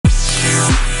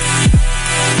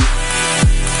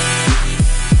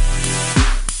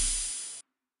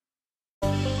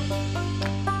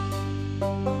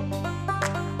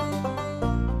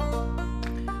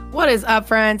is up,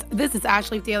 friends? This is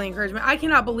Ashley with Daily Encouragement. I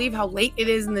cannot believe how late it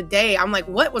is in the day. I'm like,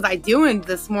 what was I doing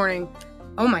this morning?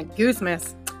 Oh my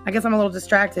goosemiss. I guess I'm a little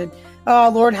distracted. Oh,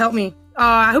 Lord, help me.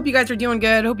 I hope you guys are doing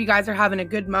good. I hope you guys are having a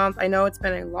good month. I know it's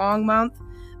been a long month,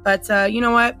 but you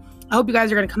know what? I hope you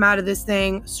guys are going to come out of this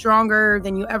thing stronger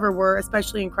than you ever were,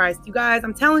 especially in Christ. You guys,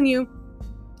 I'm telling you,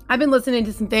 I've been listening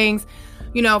to some things,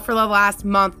 for the last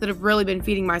month that have really been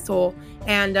feeding my soul.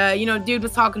 And, dude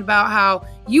was talking about how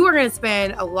you are going to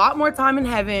spend a lot more time in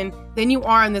heaven than you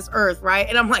are on this earth, right?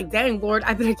 And I'm like, dang, Lord,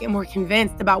 I better get more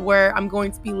convinced about where I'm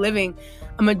going to be living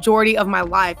a majority of my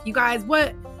life. You guys,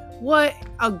 what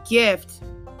a gift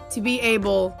to be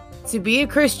able to be a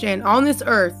Christian on this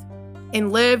earth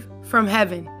and live from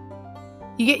heaven.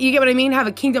 You get what I mean? Have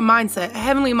a kingdom mindset, a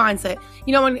heavenly mindset.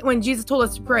 When Jesus told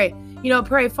us to pray,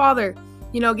 pray, Father,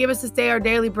 give us this day our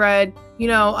daily bread,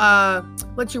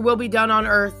 let your will be done on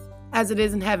earth as it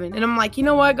is in heaven. And I'm like, you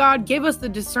know what, God, give us the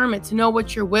discernment to know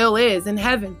what your will is in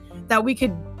heaven, that we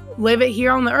could live it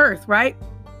here on the earth, right?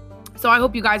 So I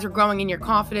hope you guys are growing in your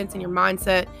confidence and your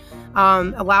mindset,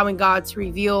 allowing God to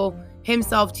reveal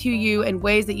himself to you in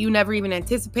ways that you never even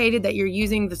anticipated, that you're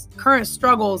using the current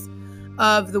struggles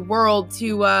of the world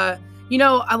to,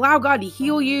 allow God to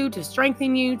heal you, to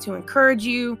strengthen you, to encourage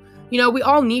you. We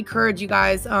all need courage, you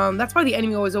guys. That's why the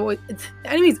enemy is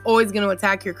always going to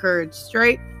attack your courage,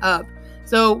 straight up.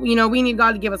 So, we need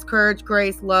God to give us courage,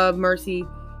 grace, love, mercy,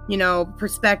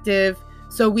 perspective,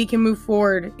 so we can move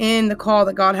forward in the call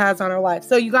that God has on our life.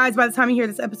 So, you guys, by the time you hear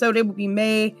this episode, it will be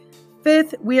May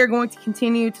 5th. We are going to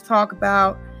continue to talk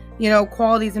about,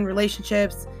 qualities in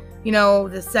relationships,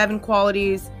 the 7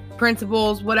 qualities,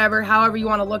 principles, whatever, however you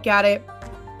want to look at it,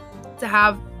 to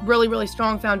have really, really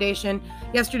strong foundation.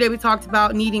 Yesterday, we talked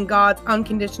about needing God's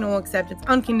unconditional acceptance,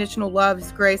 unconditional love,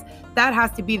 his grace. That has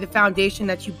to be the foundation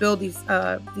that you build these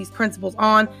principles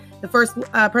on. The first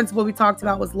principle we talked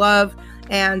about was love,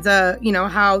 and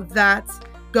how that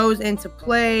goes into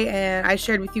play. And I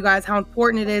shared with you guys how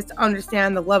important it is to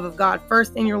understand the love of God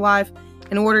first in your life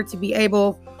in order to be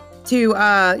able to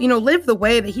live the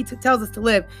way that he tells us to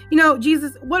live.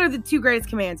 Jesus, what are the 2 greatest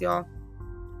commands, y'all?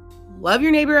 Love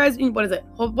your neighbor as, what is it?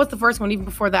 What's the first one even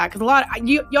before that? Because I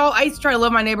used to try to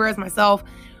love my neighbor as myself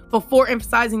before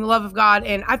emphasizing the love of God,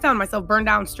 and I found myself burned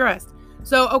out and stressed.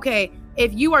 So, okay,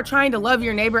 if you are trying to love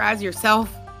your neighbor as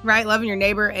yourself, right? Loving your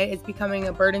neighbor is becoming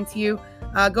a burden to you.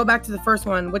 Go back to the first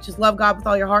one, which is love God with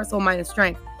all your heart, soul, mind, and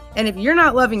strength. And if you're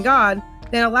not loving God,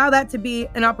 then allow that to be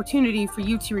an opportunity for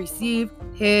you to receive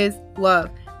his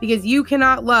love, because you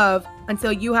cannot love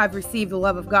until you have received the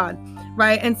love of God.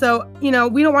 Right. And so, we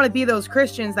don't want to be those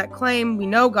Christians that claim we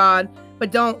know God, but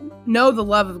don't know the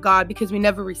love of God because we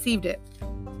never received it.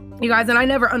 You guys, and I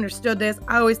never understood this.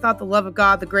 I always thought the love of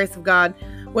God, the grace of God,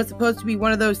 was supposed to be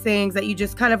one of those things that you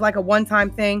just kind of like a one-time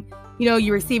thing.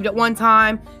 You received it one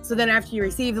time. So then after you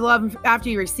receive the love, after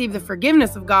you receive the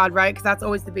forgiveness of God, right? Because that's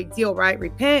always the big deal, right?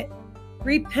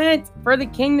 Repent, for the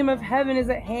kingdom of heaven is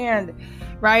at hand,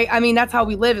 right? I mean, that's how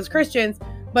we live as Christians.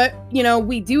 But,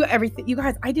 we do everything. You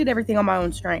guys, I did everything on my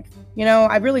own strength.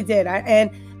 I really did.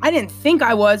 And I didn't think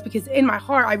I was, because in my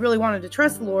heart, I really wanted to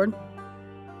trust the Lord.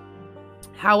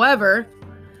 However,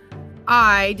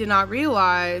 I did not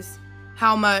realize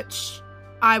how much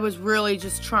I was really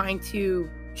just trying to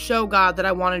show God that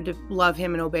I wanted to love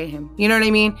him and obey him. You know what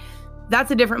I mean?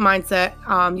 That's a different mindset.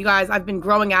 You guys, I've been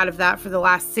growing out of that for the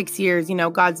last 6 years.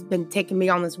 God's been taking me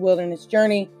on this wilderness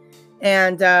journey.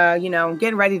 And,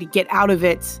 getting ready to get out of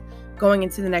it, going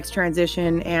into the next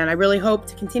transition. And I really hope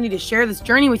to continue to share this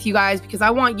journey with you guys, because I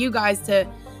want you guys to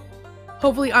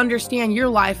hopefully understand your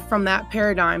life from that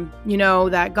paradigm,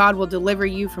 that God will deliver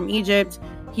you from Egypt.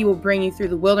 He will bring you through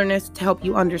the wilderness to help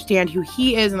you understand who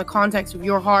he is in the context of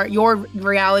your heart, your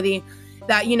reality,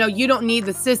 that, you don't need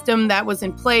the system that was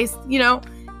in place,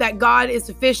 that God is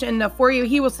sufficient enough for you.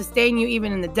 He will sustain you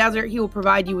even in the desert. He will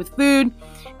provide you with food,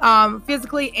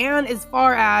 physically, and as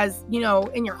far as,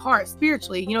 in your heart,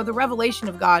 spiritually, the revelation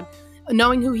of God,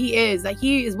 knowing who he is, that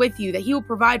he is with you, that he will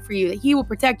provide for you, that he will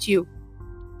protect you,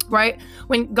 right?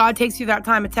 When God takes you that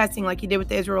time of testing, like he did with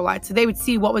the Israelites, so they would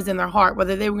see what was in their heart,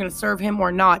 whether they were going to serve him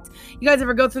or not. You guys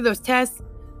ever go through those tests?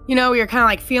 You're kind of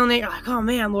like feeling it. You're like, oh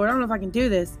man, Lord, I don't know if I can do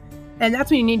this. And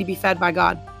that's when you need to be fed by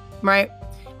God, right?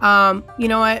 You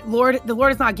know what, the Lord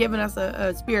has not given us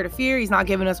a spirit of fear. He's not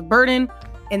given us a burden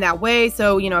in that way.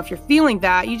 So, if you're feeling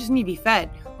that, you just need to be fed,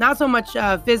 not so much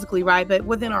physically, right? But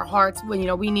within our hearts,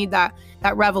 when, we need that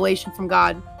revelation from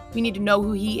God. We need to know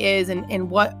who he is and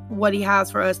what he has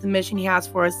for us, the mission he has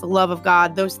for us, the love of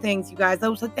God, those things, you guys,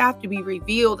 those have to be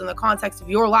revealed in the context of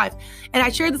your life. And I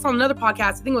shared this on another podcast,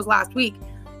 I think it was last week,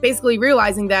 basically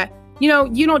realizing that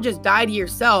you don't just die to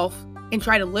yourself and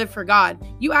try to live for God.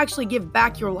 You actually give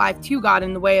back your life to God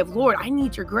in the way of, Lord, I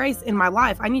need your grace in my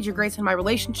life. I need your grace in my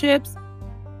relationships.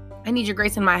 I need your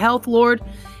grace in my health, Lord,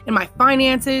 in my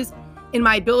finances, in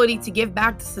my ability to give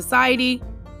back to society,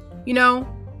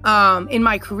 in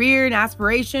my career and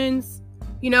aspirations,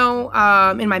 in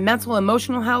my mental,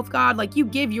 emotional health, God. Like, you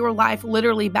give your life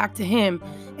literally back to him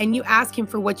and you ask him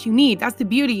for what you need. That's the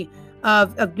beauty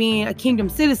of being a kingdom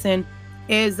citizen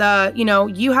is,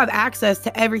 you have access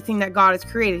to everything that God has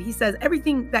created. He says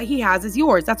everything that he has is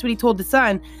yours. That's what he told the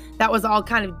son that was all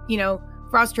kind of,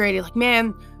 frustrated. Like,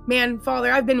 man,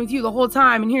 Father, I've been with you the whole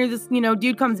time. And here this,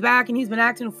 dude comes back and he's been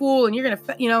acting a fool and you're going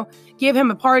to, give him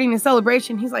a party and a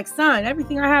celebration. He's like, son,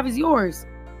 everything I have is yours.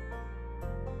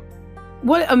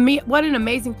 What an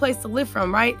amazing place to live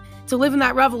from, right? To live in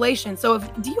that revelation. So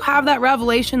do you have that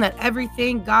revelation that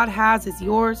everything God has is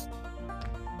yours?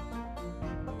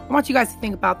 I want you guys to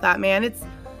think about that, man. It's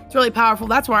really powerful.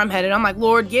 That's where I'm headed. I'm like,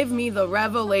 Lord, give me the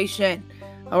revelation.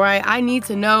 All right. I need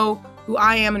to know who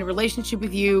I am in a relationship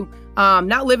with you.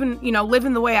 Not living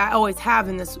the way I always have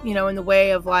in this, in the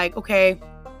way of like, okay,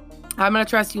 I'm going to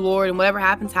trust you, Lord, and whatever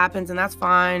happens, and that's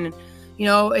fine. And,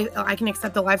 I can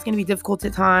accept that life's going to be difficult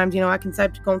at times. I can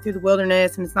accept going through the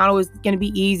wilderness and it's not always going to be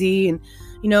easy and,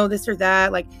 this or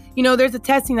that. Like, there's a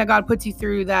testing that God puts you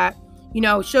through that,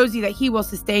 shows you that he will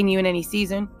sustain you in any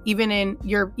season,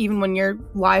 even when your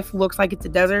life looks like it's a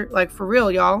desert. Like, for real,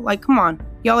 y'all. Like, come on.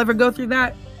 Y'all ever go through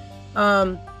that?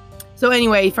 So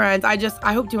anyway, friends,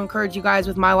 I hope to encourage you guys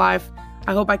with my life.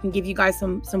 I hope I can give you guys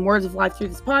some words of life through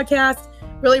this podcast.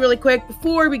 Really, really quick,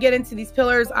 before we get into these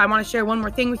pillars, I want to share one more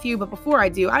thing with you. But before I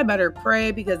do, I better pray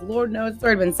because Lord knows it's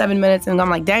already been 7 minutes and I'm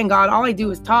like, dang God, all I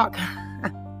do is talk.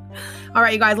 All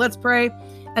right, you guys, let's pray.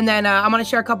 And then I'm going to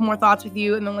share a couple more thoughts with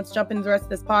you. And then let's jump into the rest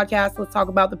of this podcast. Let's talk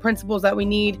about the principles that we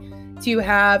need to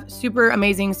have super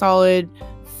amazing, solid,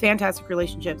 fantastic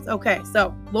relationships. Okay,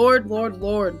 so Lord.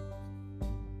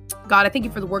 God, I thank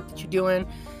you for the work that you're doing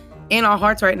in our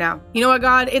hearts right now. You know what,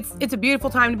 God? It's a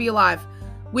beautiful time to be alive.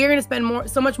 We're going to spend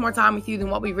so much more time with you than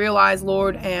what we realize,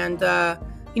 Lord. And, God,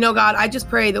 I just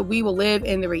pray that we will live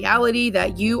in the reality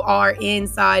that you are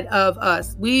inside of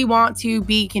us. We want to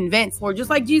be convinced, Lord, just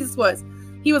like Jesus was.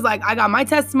 He was like, I got my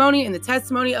testimony and the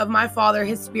testimony of my Father,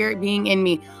 his Spirit being in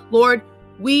me. Lord,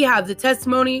 we have the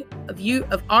testimony of you,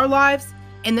 of our lives.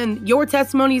 And then your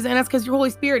testimony is in us because your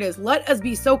Holy Spirit is. Let us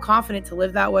be so confident to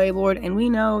live that way, Lord. And we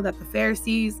know that the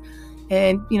Pharisees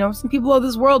and, some people of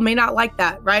this world may not like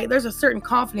that, right? There's a certain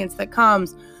confidence that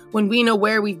comes when we know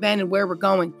where we've been and where we're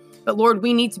going. But Lord,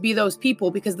 we need to be those people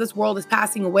because this world is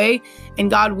passing away. And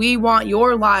God, we want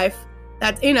your life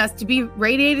that's in us to be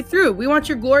radiated through. We want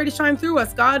your glory to shine through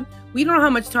us, God. We don't know how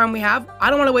much time we have. I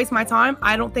don't want to waste my time.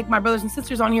 I don't think my brothers and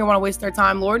sisters on here want to waste their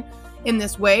time, Lord, in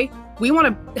this way. We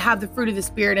want to have the fruit of the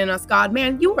Spirit in us, God.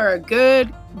 Man, you are a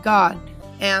good God.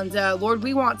 And Lord,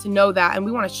 we want to know that and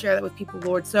we want to share that with people,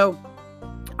 Lord. So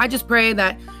I just pray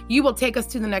that you will take us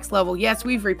to the next level. Yes,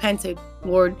 we've repented,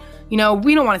 Lord. We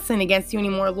don't want to sin against you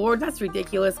anymore, Lord. That's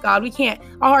ridiculous, God. Our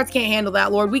hearts can't handle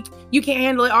that, Lord. You can't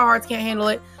handle it. Our hearts can't handle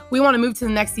it. We want to move to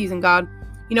the next season, God.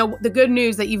 The good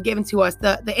news that you've given to us,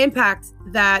 the impact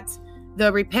that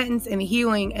the repentance and the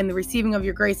healing and the receiving of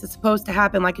your grace is supposed to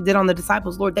happen like it did on the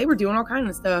disciples, Lord. They were doing all kinds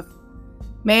of stuff.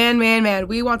 Man.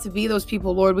 We want to be those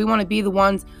people, Lord. We want to be the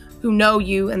ones who know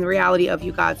you and the reality of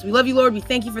you, God. So we love you, Lord. We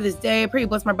thank you for this day. I pray you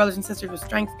bless my brothers and sisters with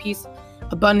strength, peace,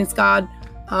 abundance, God,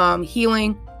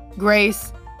 healing,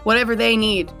 grace, whatever they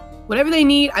need. Whatever they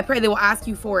need, I pray they will ask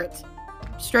you for it.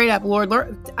 Straight up, Lord,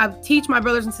 I teach my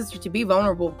brothers and sisters to be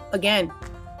vulnerable again.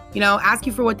 Ask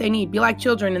you for what they need. Be like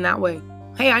children in that way.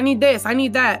 Hey, I need this. I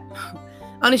need that.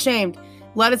 Unashamed.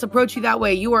 Let us approach you that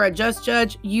way. You are a just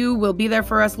judge. You will be there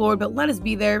for us, Lord, but let us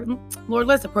be there. Lord,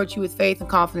 let's approach you with faith and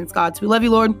confidence, God. So we love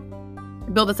you,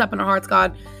 Lord. Build us up in our hearts,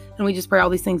 God. And we just pray all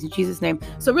these things in Jesus' name.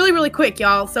 So really, really quick,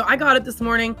 y'all. So I got up this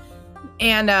morning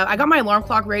and I got my alarm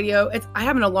clock radio. I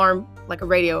have an alarm, like a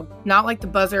radio, not like the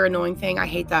buzzer annoying thing. I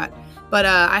hate that. But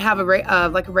I have a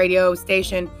radio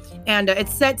station and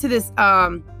it's set to this,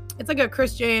 it's like a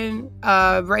Christian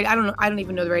radio. I don't know. I don't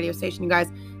even know the radio station, you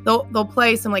guys. They'll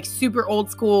play some like super old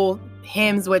school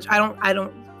hymns, which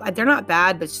they're not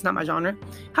bad, but it's just not my genre.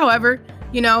 However,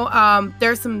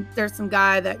 there's some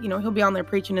guy that, he'll be on there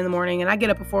preaching in the morning and I get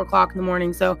up at 4:00 in the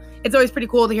morning. So it's always pretty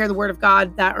cool to hear the word of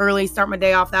God that early, start my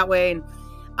day off that way. And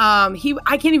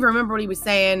I can't even remember what he was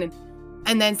saying.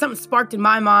 And then something sparked in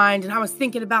my mind and I was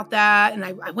thinking about that. And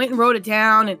I went and wrote it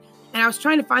down and I was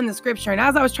trying to find the scripture. And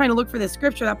as I was trying to look for this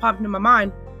scripture that popped into my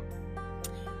mind,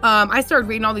 I started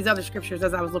reading all these other scriptures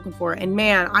as I was looking for it. And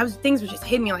man, things were just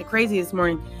hitting me like crazy this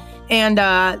morning. And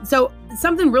so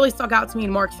something really stuck out to me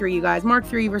in Mark 3, you guys. Mark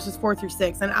 3, verses 4 through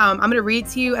 6. And I'm going to read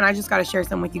to you, and I just got to share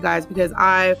some with you guys because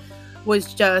I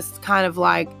was just kind of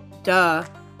like, duh.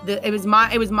 It was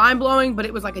mind-blowing, but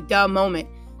it was like a duh moment.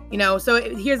 So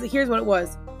here's what it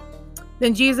was.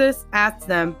 Then Jesus asked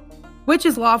them, which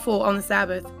is lawful on the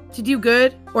Sabbath, to do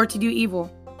good or to do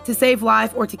evil, to save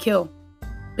life or to kill?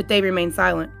 But they remained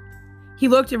silent. He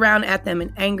looked around at them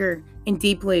in anger and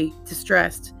deeply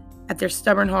distressed at their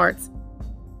stubborn hearts,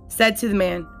 said to the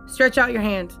man, stretch out your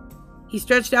hand. He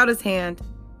stretched out his hand,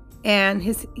 and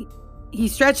he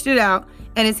stretched it out,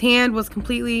 and his hand was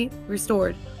completely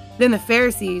restored. Then the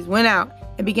Pharisees went out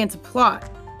and began to plot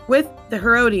with the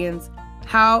Herodians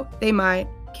how they might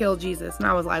kill Jesus. And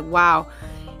I was like, wow.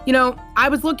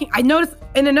 I noticed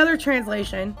in another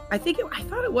translation, I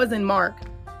thought it was in Mark,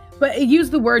 but it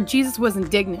used the word Jesus was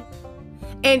indignant.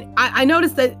 And I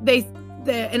noticed that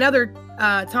in other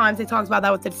times they talked about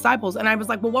that with the disciples. And I was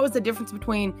like, well, what was the difference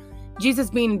between Jesus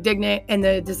being indignant and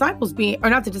the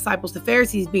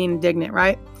Pharisees being indignant,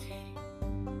 right?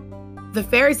 The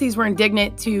Pharisees were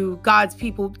indignant to God's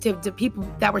people, to people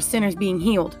that were sinners being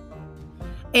healed.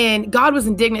 And God was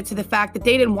indignant to the fact that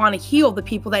they didn't want to heal the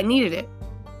people that needed it.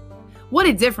 What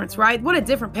a difference, right? What a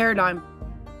different paradigm.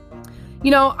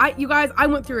 You guys, I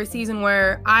went through a season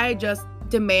where I just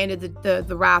demanded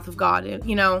the wrath of God.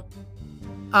 You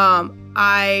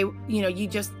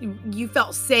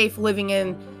felt safe living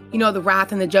in, the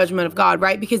wrath and the judgment of God,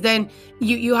 right? Because then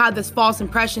you had this false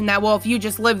impression that, well, if you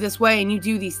just live this way and you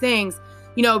do these things,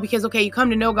 because, okay, you come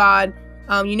to know God,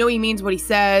 he means what he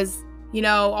says,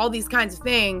 all these kinds of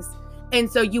things. And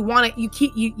so you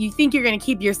think you're going to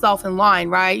keep yourself in line,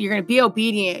 right? You're going to be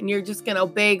obedient and you're just going to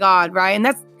obey God, right? And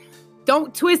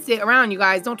don't twist it around, you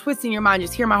guys. Don't twist it in your mind.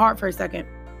 Just hear my heart for a second.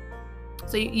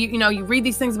 So, you read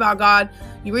these things about God,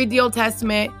 you read the Old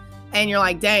Testament, and you're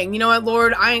like, dang, you know what,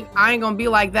 Lord, I ain't going to be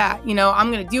like that.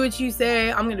 I'm going to do what you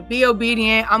say. I'm going to be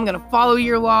obedient. I'm going to follow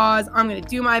your laws. I'm going to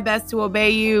do my best to obey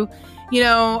you.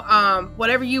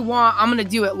 Whatever you want, I'm going to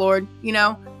do it, Lord,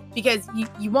 because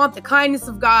you want the kindness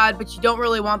of God, but you don't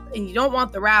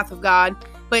want the wrath of God.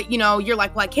 But, you're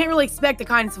like, well, I can't really expect the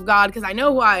kindness of God because I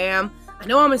know who I am. I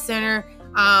know I'm a sinner.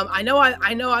 I know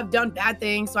I've done bad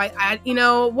things. So I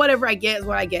whatever I get is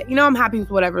what I get. I'm happy with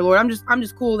whatever, Lord. I'm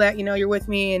just cool that, you're with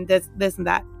me and this and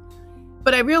that.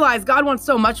 But I realized God wants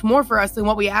so much more for us than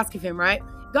what we ask of him, right?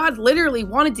 God literally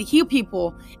wanted to heal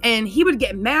people, and he would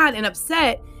get mad and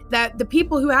upset that the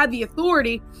people who had the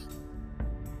authority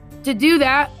to do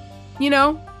that,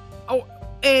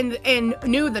 and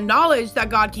knew the knowledge that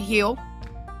God could heal,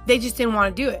 they just didn't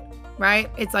want to do it, right?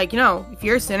 It's like, if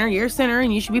you're a sinner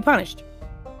and you should be punished.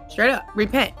 Straight up,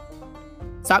 repent.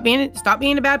 Stop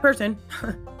being a bad person.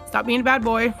 Stop being a bad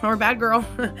boy or a bad girl,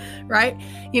 right?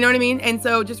 You know what I mean? And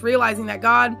so just realizing that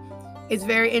God is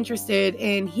very interested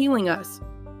in healing us.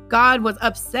 God was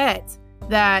upset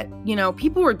that,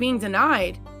 people were being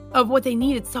denied of what they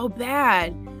needed so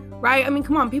bad, right? I mean,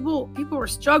 come on, people were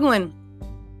struggling.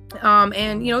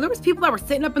 And, there was people that were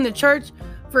sitting up in the church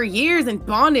for years in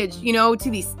bondage, to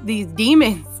these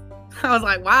demons. I was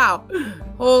like, wow,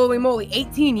 holy moly,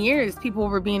 18 years people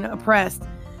were being oppressed,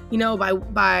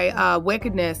 by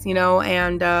wickedness,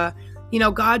 and,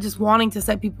 God just wanting to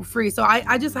set people free. So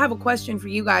I just have a question for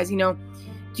you guys,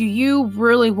 do you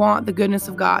really want the goodness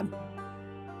of God?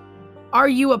 Are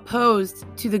you opposed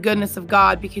to the goodness of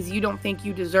God because you don't think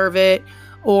you deserve it,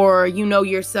 or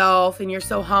yourself and you're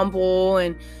so humble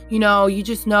and, you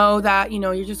just know that,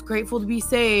 you're just grateful to be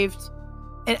saved.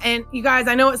 And you guys,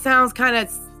 I know it sounds kind of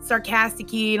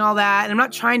sarcastic-y and all that, and I'm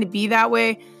not trying to be that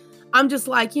way. I'm just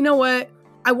like, you know what?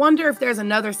 I wonder if there's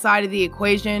another side of the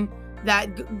equation that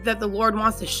the Lord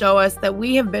wants to show us that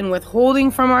we have been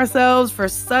withholding from ourselves for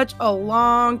such a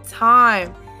long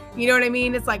time. You know what I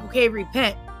mean? It's like, okay,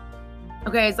 repent.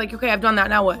 Okay, it's like, okay, I've done that,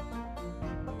 now what?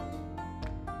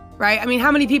 Right? I mean,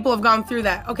 how many people have gone through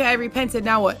that? Okay, I repented,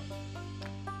 now what?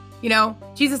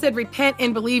 Jesus said, repent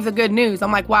and believe the good news.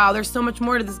 I'm like, wow, there's so much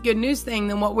more to this good news thing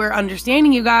than what we're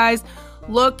understanding, you guys.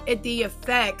 Look at the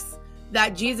effects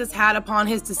that Jesus had upon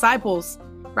his disciples,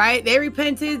 right? They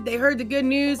repented, they heard the good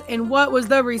news, and what was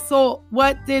the result?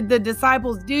 What did the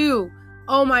disciples do?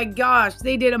 Oh my gosh,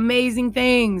 they did amazing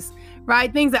things,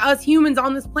 right? Things that us humans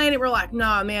on this planet were like,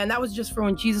 nah, man, that was just for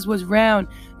when Jesus was around.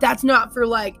 That's not for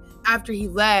like after he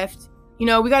left. We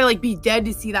gotta like be dead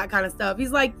to see that kind of stuff. He's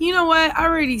like, you know what? I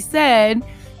already said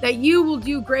that you will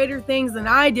do greater things than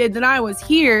I did, that I was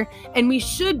here, and we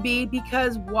should be,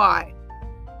 because why?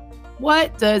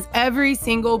 What does every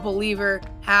single believer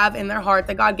have in their heart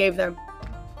that God gave them?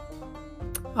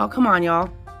 Oh, come on,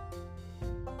 y'all.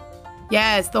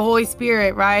 Yes, the Holy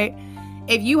Spirit, right?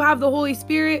 If you have the Holy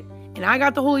Spirit and I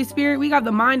got the Holy Spirit, we got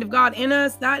the mind of God in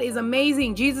us. That is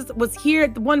amazing. Jesus was here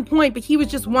at one point, but he was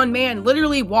just one man,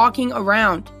 literally walking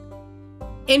around,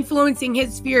 influencing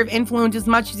his sphere of influence as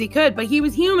much as he could, but he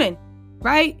was human,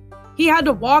 right? He had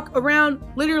to walk around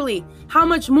literally. How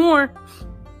much more,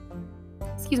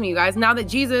 excuse me, you guys, now that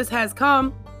Jesus has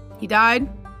come, he died,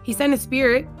 he sent his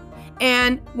Spirit,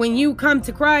 and when you come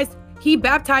to Christ, he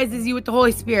baptizes you with the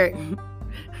Holy Spirit,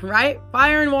 right?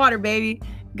 Fire and water, baby.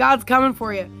 God's coming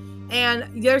for you.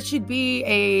 And there should be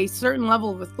a certain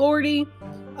level of authority.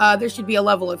 There should be a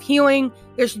level of healing.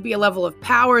 There should be a level of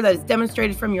power that is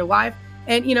demonstrated from your life.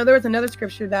 And, there was another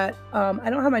scripture that, I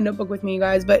don't have my notebook with me, you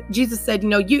guys, but Jesus said,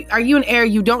 are you an heir?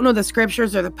 You don't know the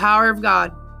scriptures or the power of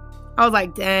God. I was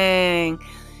like, dang,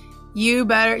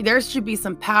 there should be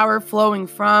some power flowing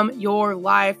from your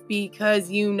life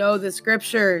because you know the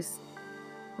scriptures,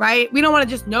 right? We don't want to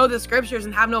just know the scriptures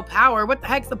and have no power. What the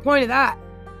heck's the point of that,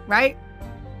 right?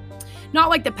 Not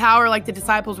like the power, like the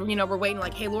disciples were, were waiting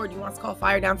like, hey, Lord, you want us to call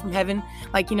fire down from heaven?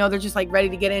 Like, they're just like ready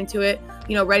to get into it,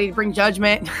 ready to bring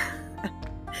judgment.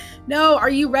 No, are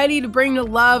you ready to bring the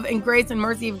love and grace and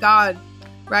mercy of God,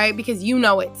 right? Because you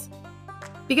know it.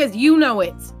 Because you know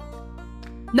it.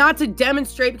 Not to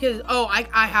demonstrate because,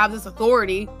 I have this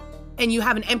authority and you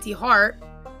have an empty heart,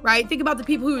 right? Think about the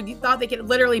people who thought they could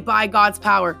literally buy God's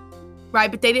power,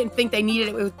 right? But they didn't think they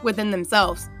needed it within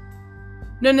themselves.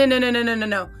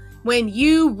 No. When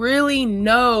you really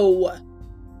know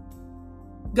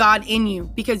God in you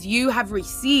because you have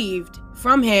received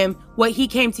from him what he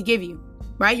came to give you,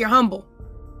 right? You're humble.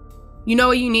 You know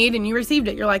what you need and you received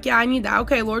it. You're like, yeah, I need that.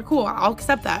 Okay, Lord, cool. I'll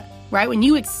accept that, right? When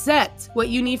you accept what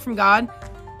you need from God,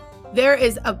 there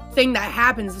is a thing that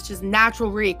happens, which is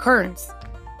natural reoccurrence.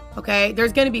 Okay?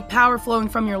 There's going to be power flowing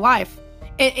from your life.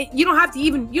 And you don't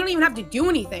even have to do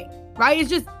anything, right? It's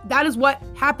just, that is what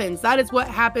happens. That is what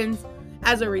happens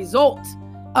as a result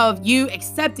of you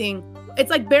accepting.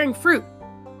 It's like bearing fruit.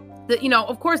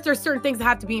 Of course, there's certain things that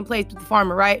have to be in place with the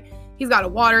farmer, right? He's got to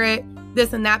water it,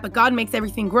 this and that, but God makes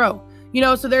everything grow.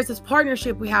 So there's this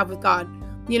partnership we have with God.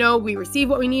 We receive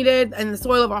what we needed in the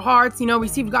soil of our hearts,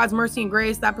 received God's mercy and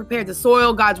grace that prepared the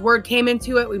soil. God's word came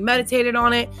into it. We meditated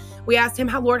on it. We asked him,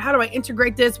 Lord, how do I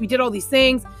integrate this? We did all these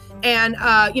things. And,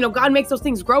 God makes those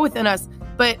things grow within us.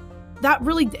 But that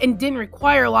really didn't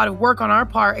require a lot of work on our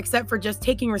part, except for just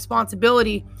taking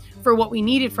responsibility for what we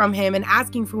needed from him and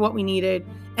asking for what we needed.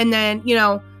 And then,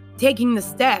 taking the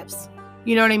steps.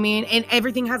 You know what I mean? And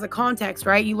everything has a context,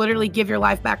 right? You literally give your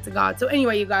life back to God. So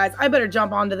anyway, you guys, I better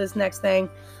jump on to this next thing.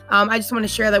 I just want to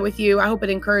share that with you. I hope it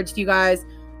encouraged you guys.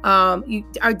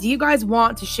 Do you guys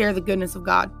want to share the goodness of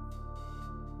God?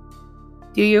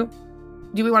 Do you?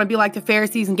 Do we want to be like the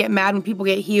Pharisees and get mad when people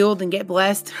get healed and get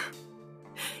blessed?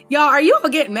 Y'all, are you all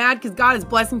getting mad because God is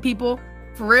blessing people?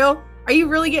 For real? Are you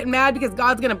really getting mad because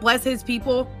God's going to bless his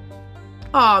people?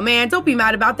 Oh man, don't be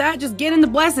mad about that. Just get in the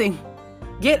blessing.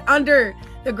 Get under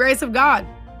the grace of God.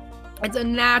 It's a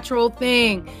natural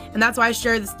thing. And that's why I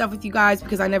share this stuff with you guys,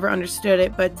 because I never understood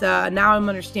it. But now I'm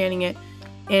understanding it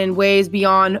in ways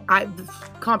beyond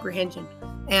comprehension.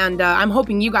 And I'm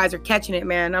hoping you guys are catching it,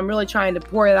 man. I'm really trying to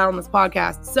pour it out on this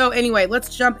podcast. So anyway,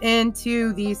 let's jump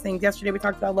into these things. Yesterday we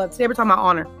talked about love. Today we're talking about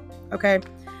honor. Okay.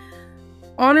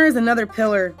 Honor is another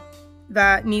pillar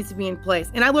that needs to be in place.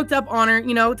 And I looked up honor,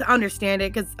 to understand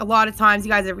it, because a lot of times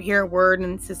you guys ever hear a word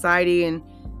in society and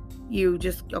you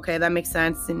just, okay, that makes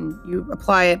sense, and you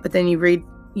apply it, but then you read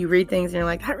things and you're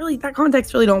like, that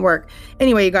context really don't work.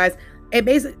 Anyway, you guys,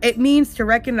 it means to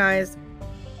recognize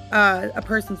a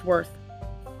person's worth.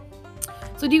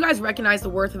 So do you guys recognize the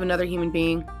worth of another human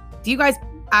being? Do you guys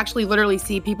actually literally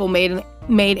see people made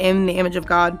in the image of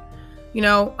God?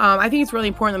 I think it's really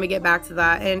important that we get back to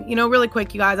that. And, really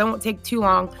quick, you guys, I won't take too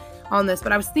long on this,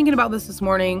 but I was thinking about this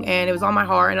morning and it was on my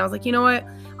heart. And I was like, you know what?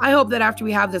 I hope that after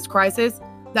we have this crisis,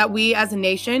 that we as a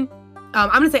nation, I'm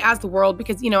going to say as the world,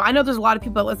 because, I know there's a lot of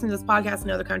people that listen to this podcast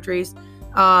in other countries.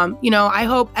 I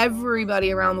hope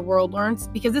everybody around the world learns,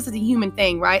 because this is a human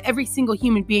thing, right? Every single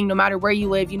human being, no matter where you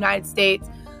live, United States,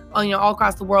 all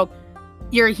across the world,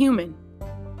 you're a human.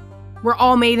 We're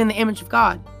all made in the image of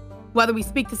God, whether we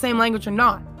speak the same language or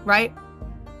not, right?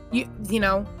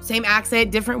 Same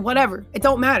accent, different, whatever. It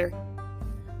don't matter.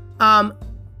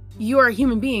 You are a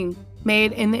human being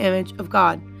made in the image of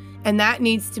God. And that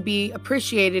needs to be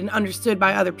appreciated and understood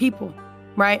by other people,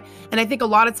 right? And I think a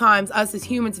lot of times us as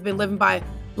humans have been living by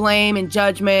blame and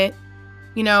judgment,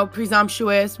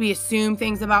 presumptuous. We assume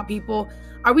things about people.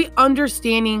 Are we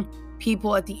understanding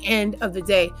people at the end of the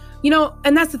day?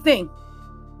 And that's the thing.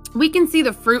 we can see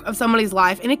the fruit of somebody's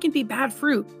life, and it can be bad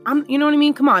fruit. You know what I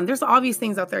mean? Come on, there's obvious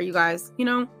things out there, you guys, you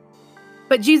know.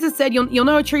 But Jesus said, "You'll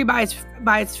know a tree by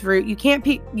its fruit. You can't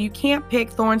pick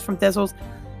thorns from thistles."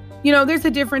 You know, there's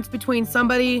a difference between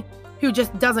somebody who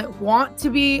just doesn't want to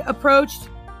be approached,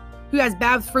 who has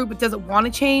bad fruit but doesn't want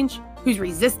to change, who's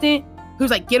resistant,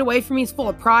 who's like, "Get away from me," is full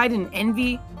of pride and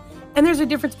envy. And there's a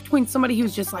difference between somebody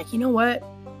who's just like, "You know what,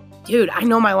 dude, I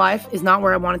know my life is not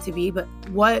where I want it to be, but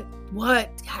what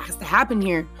has to happen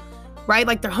here?" Right?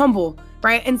 Like, they're humble,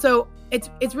 right? And so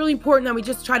it's really important that we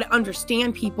just try to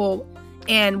understand people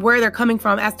and where they're coming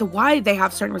from as to why they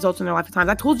have certain results in their life at times.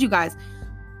 I told you guys.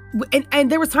 And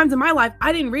there was times in my life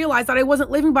I didn't realize that I wasn't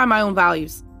living by my own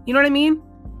values. You know what I mean?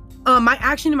 My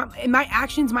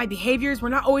actions, my behaviors were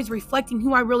not always reflecting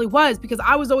who I really was, because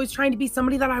I was always trying to be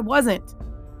somebody that I wasn't.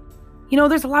 You know,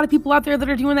 there's a lot of people out there that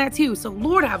are doing that too. So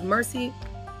Lord have mercy.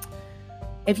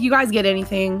 If you guys get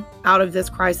anything out of this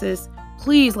crisis,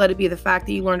 please let it be the fact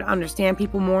that you learn to understand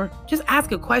people more. Just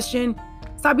ask a question.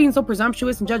 Stop being so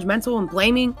presumptuous and judgmental and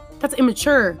blaming. That's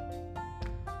immature.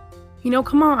 You know,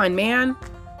 come on, man.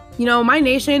 You know, my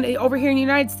nation over here in the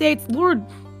United States, Lord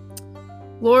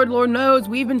knows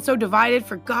we've been so divided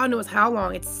for God knows how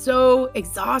long. It's so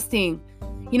exhausting.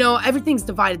 You know, everything's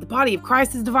divided. The body of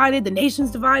Christ is divided. The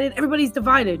nation's divided. Everybody's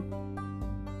divided.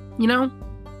 You know?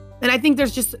 And I think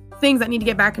there's just things that need to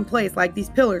get back in place, like these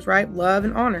pillars, right? Love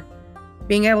and honor.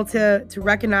 Being able to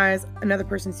recognize another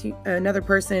person's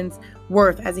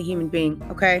worth as a human being,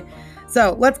 okay?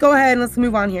 So let's go ahead and let's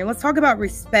move on here. Let's talk about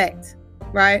respect,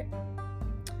 right?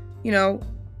 You know,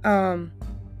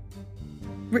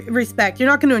 respect. You're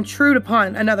not going to intrude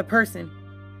upon another person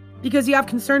because you have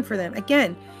concern for them.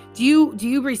 Again, do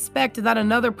you respect that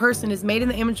another person is made in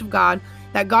the image of God,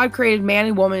 that God created man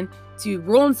and woman to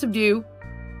rule and subdue,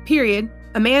 period?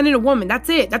 A man and a woman. That's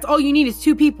it. That's all you need is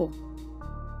two people,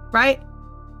 right?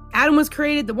 Adam was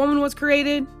created, the woman was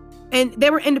created, and they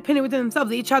were independent within themselves.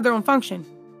 They each had their own function,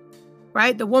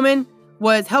 right? The woman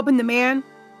was helping the man,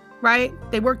 right?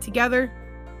 They worked together.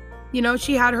 You know,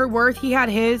 she had her worth, he had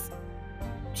his.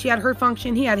 She had her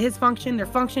function, he had his function. Their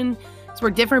functions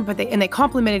were different, but they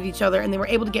complemented each other, and they were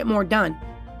able to get more done.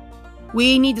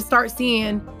 We need to start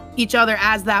seeing each other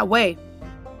as that way.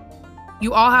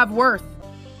 You all have worth,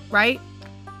 right?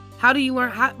 How do you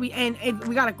learn? And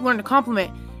we got to learn to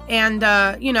compliment. And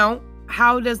you know,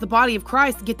 how does the body of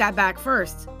Christ get that back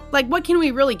first? Like, what can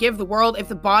we really give the world if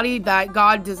the body that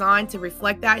God designed to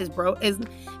reflect that is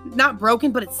not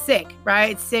broken, but it's sick,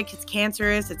 right? It's sick, it's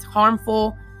cancerous, it's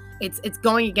harmful, it's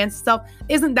going against itself.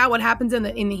 Isn't that what happens in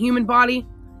the human body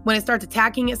when it starts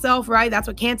attacking itself, right? That's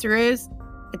what cancer is.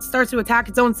 It starts to attack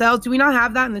its own cells. Do we not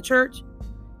have that in the church?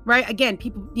 Right? Again,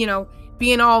 people, you know,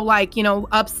 being all like, you know,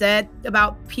 upset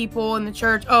about people in the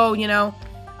church. Oh, you know,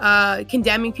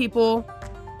 condemning people.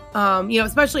 You know,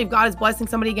 especially if God is blessing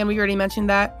somebody, again, we already mentioned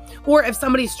that. Or if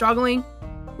somebody's struggling,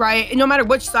 right? And no matter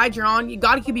which side you're on,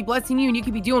 God could be blessing you and you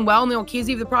could be doing well, and they'll accuse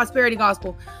you of the prosperity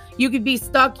gospel. You could be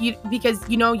stuck because,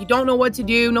 you know, you don't know what to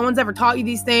do. No one's ever taught you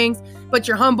these things, but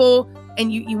you're humble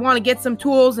and you want to get some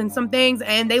tools and some things,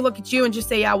 and they look at you and just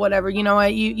say, yeah, whatever. You know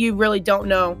what? You really don't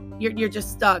know. You're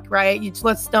just stuck, right?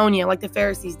 Let's stone you like the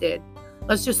Pharisees did.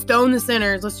 Let's just stone the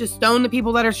sinners. Let's just stone the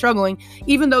people that are struggling.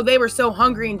 Even though they were so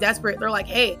hungry and desperate, they're like,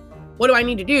 hey, what do I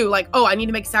need to do? Like, oh, I need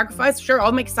to make a sacrifice? Sure,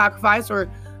 I'll make a sacrifice. Or,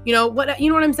 you know what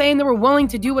I'm saying? They were willing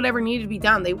to do whatever needed to be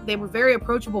done. They were very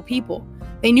approachable people.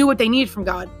 They knew what they needed from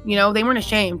God. You know, they weren't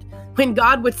ashamed. When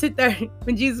God would sit there,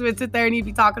 when Jesus would sit there and he'd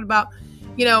be talking about,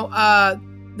 you know,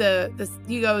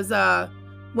 he goes,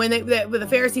 when the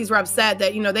Pharisees were upset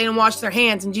that, you know, they didn't wash their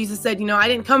hands. And Jesus said, you know, I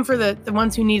didn't come for the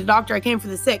ones who need a doctor. I came for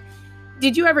the sick.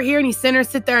 Did you ever hear any sinner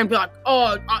sit there and be like,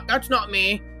 oh, that's not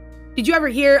me? Did you ever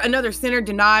hear another sinner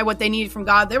deny what they needed from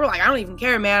God? They were like, I don't even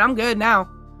care, man. I'm good now.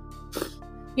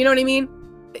 You know what I mean?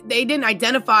 They didn't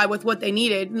identify with what they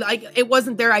needed. Like, it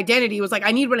wasn't their identity. It was like,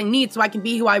 I need what I need so I can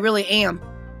be who I really am.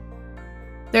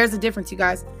 There's a difference, you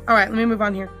guys. All right, let me move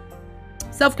on here.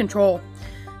 Self-control.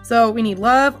 So we need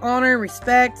love, honor,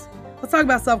 respect. Let's talk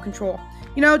about self-control.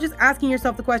 You know, just asking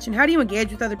yourself the question, how do you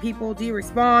engage with other people? Do you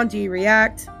respond? Do you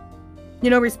react? You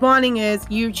know, responding is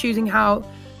you choosing how,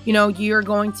 you know, you're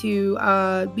going to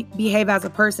behave as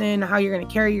a person, how you're going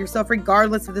to carry yourself,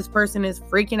 regardless if this person is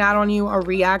freaking out on you or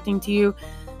reacting to you.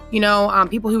 You know,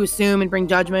 people who assume and bring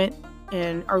judgment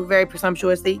and are very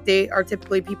presumptuous, they are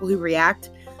typically people who react.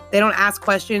 They don't ask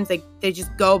questions. They just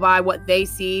go by what they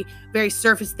see, very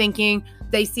surface thinking.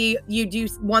 They see you do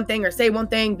one thing or say one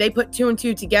thing. They put two and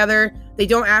two together. They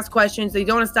don't ask questions. They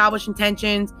don't establish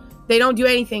intentions. They don't do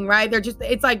anything, right? They're just,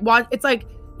 it's like,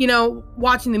 you know,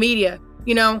 watching the media,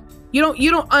 you know, You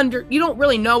don't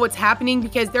really know what's happening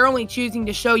because they're only choosing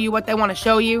to show you what they want to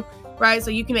show you, right?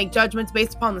 So you can make judgments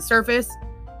based upon the surface,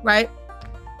 right?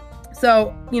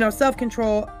 So,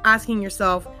 self-control, asking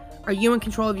yourself, are you in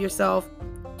control of yourself?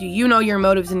 Do you know your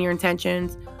motives and your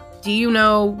intentions? Do you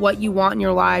know what you want in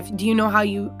your life? Do you know how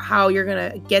you're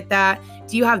going to get that?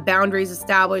 Do you have boundaries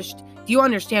established? Do you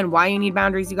understand why you need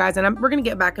boundaries, you guys? And we're going to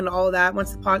get back into all of that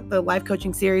once the life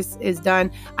coaching series is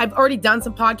done. I've already done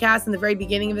some podcasts in the very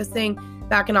beginning of this thing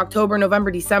back in October,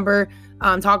 November, December,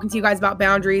 talking to you guys about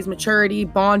boundaries, maturity,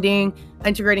 bonding,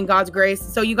 integrating God's grace.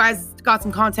 So you guys got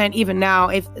some content even now.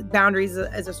 If boundaries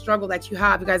is a struggle that you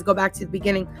have, you guys go back to the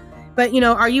beginning. But,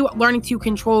 are you learning to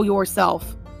control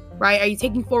yourself, right? Are you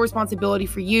taking full responsibility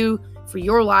for you, for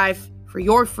your life, for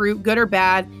your fruit, good or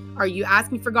bad? Are you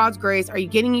asking for God's grace? Are you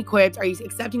getting equipped? Are you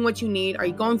accepting what you need? Are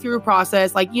you going through a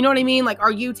process? Like, you know what I mean? Like,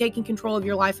 are you taking control of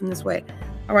your life in this way?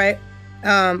 All right.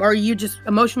 Or are you just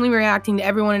emotionally reacting to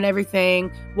everyone and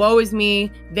everything? Woe is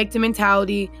me, victim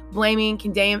mentality, blaming,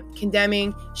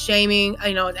 condemning, shaming,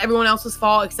 it's everyone else's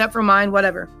fault except for mine,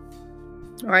 whatever.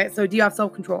 All right. So do you have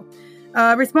self-control?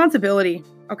 Responsibility.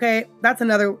 Okay. That's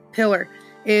another pillar,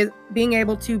 is being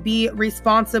able to be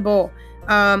responsible.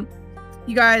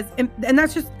 You guys, and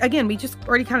that's just, again, we just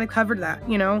already kind of covered that,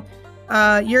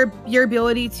 your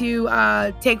ability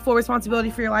to take full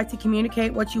responsibility for your life, to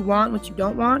communicate what you want, what you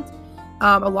don't want.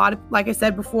 Like I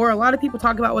said before, a lot of people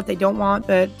talk about what they don't want,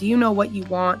 but do you know what you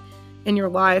want in your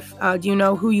life? Do you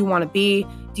know who you want to be?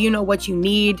 Do you know what you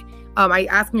need? Are you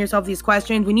asking yourself these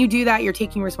questions? When you do that, you're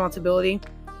taking responsibility.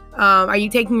 Are you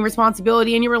taking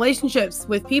responsibility in your relationships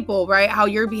with people, right? How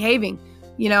you're behaving,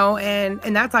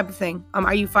 and that type of thing.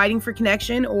 Are you fighting for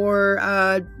connection or,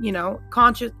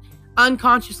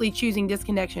 unconsciously choosing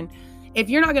disconnection? If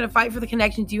you're not going to fight for the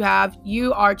connections you have,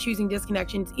 you are choosing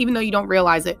disconnections, even though you don't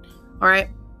realize it. All right.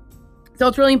 So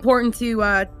it's really important to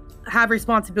have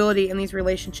responsibility in these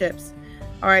relationships.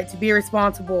 All right. To be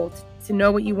responsible, to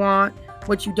know what you want,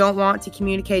 what you don't want, to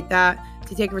communicate that,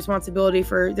 to take responsibility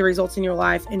for the results in your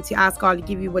life, and to ask God to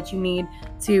give you what you need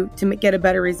to get a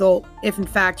better result if in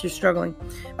fact you're struggling.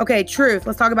 Okay, truth.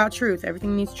 Let's talk about truth.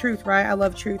 Everything needs truth, right? I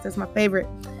love truth. That's my favorite.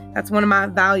 That's one of my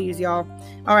values, y'all.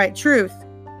 All right, truth.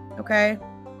 Okay.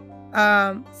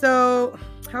 So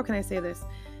how can I say this?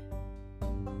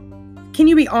 Can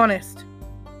you be honest,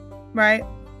 right,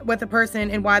 with a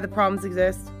person and why the problems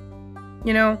exist?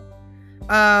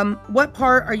 What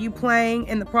part are you playing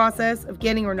in the process of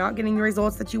getting or not getting the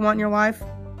results that you want in your life?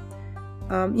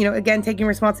 Again, taking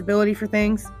responsibility for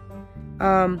things,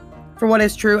 for what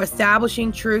is true,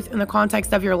 establishing truth in the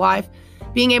context of your life,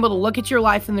 being able to look at your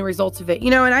life and the results of it.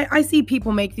 And I see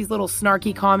people make these little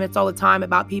snarky comments all the time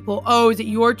about people. Oh, is it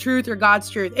your truth or God's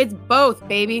truth? It's both,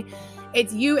 baby.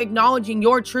 It's you acknowledging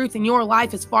your truth in your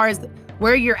life as far as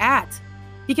where you're at.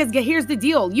 Because here's the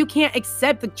deal. You can't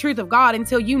accept the truth of God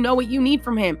until you know what you need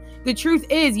from him. The truth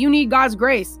is you need God's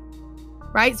grace,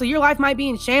 right? So your life might be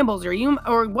in shambles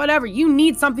or whatever. You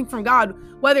need something from God,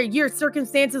 whether your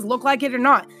circumstances look like it or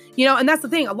not. And that's the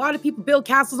thing. A lot of people build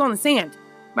castles on the sand,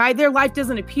 right? Their life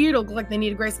doesn't appear to look like they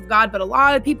need the grace of God, but a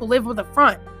lot of people live with a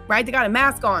front, right? They got a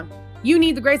mask on. You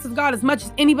need the grace of God as much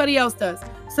as anybody else does.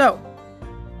 So,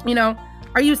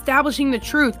 are you establishing the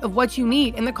truth of what you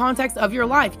need in the context of your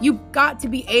life? You've got to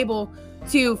be able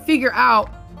to figure out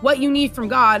what you need from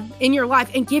God in your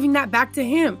life and giving that back to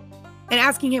him and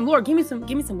asking him, Lord, give me some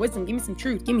wisdom, give me some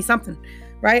truth, give me something,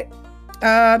 right?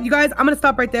 You guys, I'm going to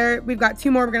stop right there. We've got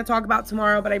 2 more we're going to talk about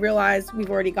tomorrow, but I realize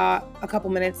we've already got a couple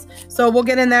minutes. So we'll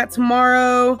get in that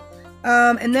tomorrow.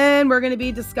 And then we're going to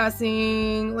be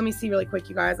discussing, let me see really quick,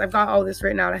 you guys. I've got all this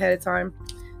written out ahead of time.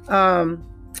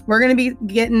 We're going to be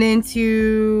getting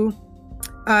into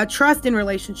trust in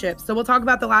relationships. So we'll talk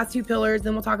about the last 2 pillars,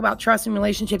 then we'll talk about trust in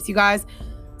relationships, you guys.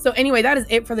 So anyway, that is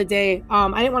it for the day. I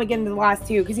didn't want to get into the last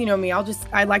 2 because you know me,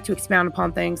 I'd like to expound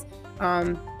upon things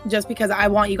just because I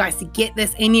want you guys to get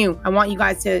this in you. I want you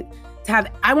guys to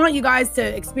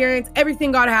experience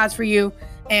everything God has for you.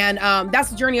 And that's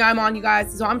the journey I'm on, you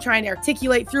guys. So I'm trying to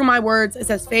articulate through my words. It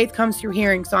says faith comes through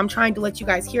hearing. So I'm trying to let you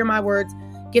guys hear my words,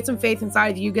 get some faith inside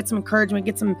of you, get some encouragement,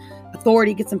 get some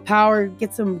authority, get some power,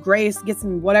 get some grace, get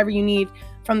some whatever you need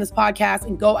from this podcast,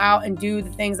 and go out and do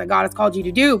the things that God has called you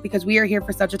to do, because we are here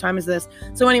for such a time as this.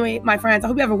 So anyway, my friends, I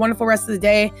hope you have a wonderful rest of the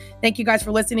day. Thank you guys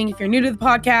for listening. If you're new to the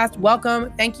podcast,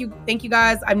 welcome. Thank you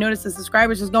guys. I've noticed the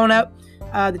subscribers is going up.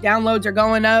 The downloads are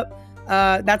going up.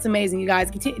 That's amazing, you guys.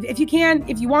 If you can,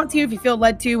 if you want to, if you feel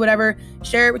led to, whatever,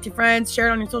 share it with your friends, share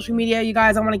it on your social media. You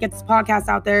guys, I want to get this podcast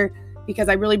out there because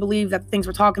I really believe that the things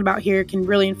we're talking about here can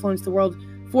really influence the world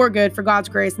for good, for God's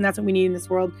grace, and that's what we need in this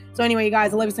world. So anyway, you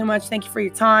guys, I love you so much. Thank you for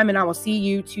your time, and I will see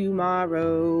you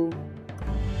tomorrow.